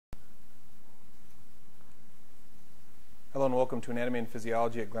Hello and welcome to Anatomy and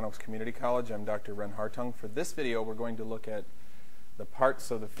Physiology at Glen Oaks Community College. I'm Dr. Ren Hartung. For this video, we're going to look at the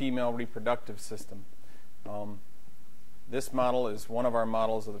parts of the female reproductive system. This model is one of our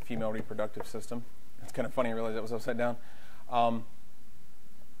models of the female reproductive system. It's kind of funny, I realized that was upside down.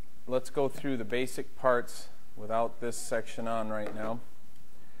 Let's go through the basic parts without this section on right now.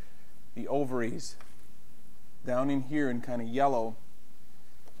 The ovaries. Down in here in kind of yellow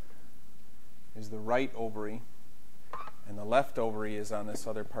is the right ovary. And the left ovary is on this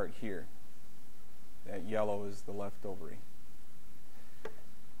other part here. That yellow is the left ovary.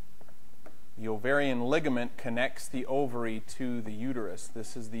 The ovarian ligament connects the ovary to the uterus.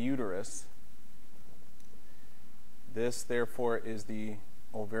 This is the uterus. This, therefore, is the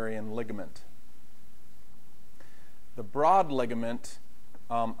ovarian ligament. The broad ligament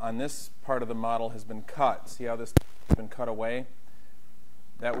on this part of the model has been cut. See how this has been cut away?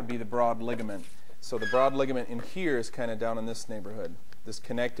 That would be the broad ligament. So the broad ligament in here is kind of down in this neighborhood, this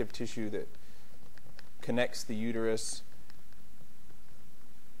connective tissue that connects the uterus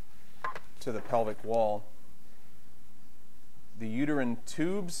to the pelvic wall. The uterine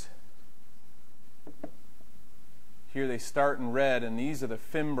tubes, here they start in red, and these are the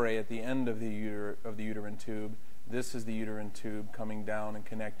fimbriae at the end of the uterine tube. This is the uterine tube coming down and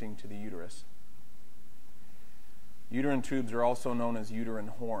connecting to the uterus. Uterine tubes are also known as uterine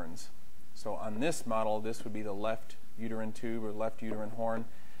horns. So on this model, this would be the left uterine tube or left uterine horn,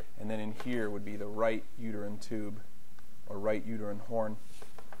 and then in here would be the right uterine tube or right uterine horn.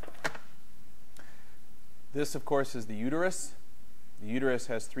 This, of course, is the uterus. The uterus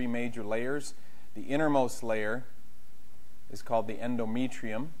has three major layers. The innermost layer is called the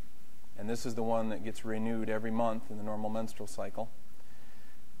endometrium, and this is the one that gets renewed every month in the normal menstrual cycle.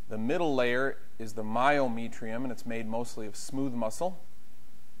 The middle layer is the myometrium, and it's made mostly of smooth muscle.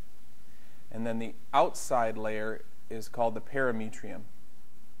 And then the outside layer is called the perimetrium.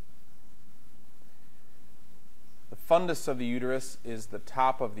 The fundus of the uterus is the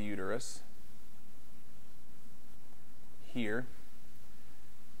top of the uterus, here,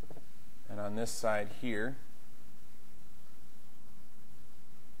 and on this side here.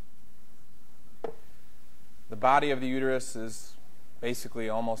 The body of the uterus is basically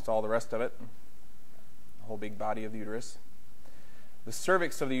almost all the rest of it, the whole big body of the uterus. The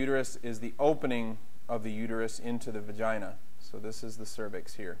cervix of the uterus is the opening of the uterus into the vagina. So this is the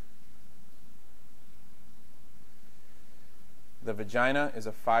cervix here. The vagina is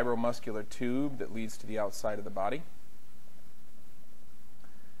a fibromuscular tube that leads to the outside of the body.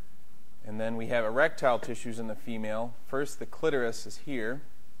 And then we have erectile tissues in the female. First, the clitoris is here.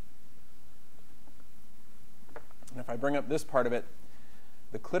 And if I bring up this part of it,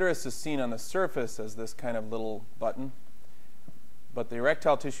 the clitoris is seen on the surface as this kind of little button. But the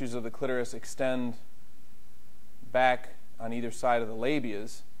erectile tissues of the clitoris extend back on either side of the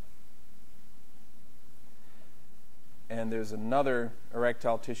labias. And there's another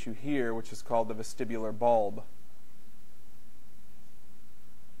erectile tissue here, which is called the vestibular bulb.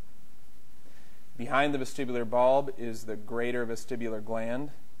 Behind the vestibular bulb is the greater vestibular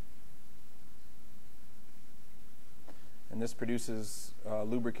gland. And this produces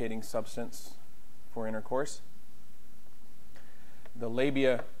lubricating substance for intercourse. The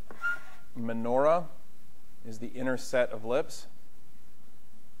labia minora is the inner set of lips.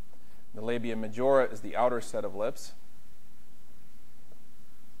 The labia majora is the outer set of lips.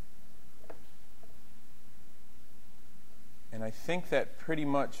 And I think that pretty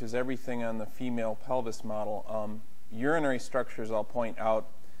much is everything on the female pelvis model. Urinary structures, I'll point out.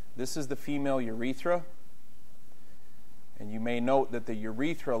 This is the female urethra. And you may note that the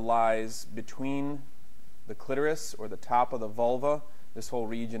urethra lies between the clitoris, or the top of the vulva. This whole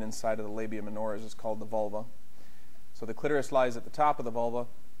region inside of the labia minora is called the vulva. So the clitoris lies at the top of the vulva.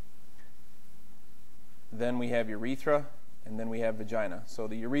 Then we have urethra, and then we have vagina. So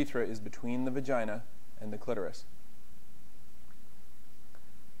the urethra is between the vagina and the clitoris.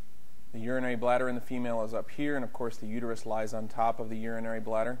 The urinary bladder in the female is up here, and of course the uterus lies on top of the urinary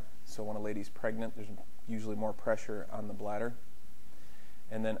bladder. So when a lady's pregnant, there's usually more pressure on the bladder.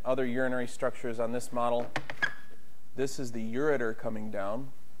 And then other urinary structures on this model. This is the ureter coming down.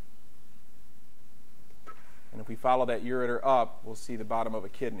 And if we follow that ureter up, we'll see the bottom of a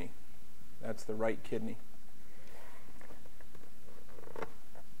kidney. That's the right kidney.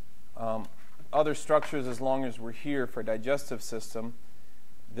 Other structures, as long as we're here for digestive system,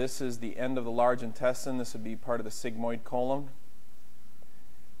 this is the end of the large intestine. This would be part of the sigmoid colon.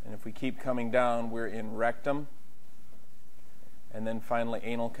 And if we keep coming down, we're in rectum. And then finally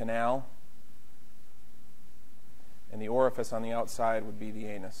anal canal. And the orifice on the outside would be the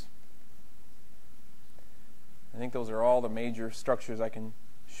anus. I think those are all the major structures I can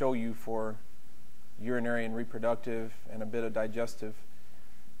show you for urinary and reproductive and a bit of digestive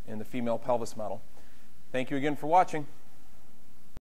in the female pelvis model. Thank you again for watching.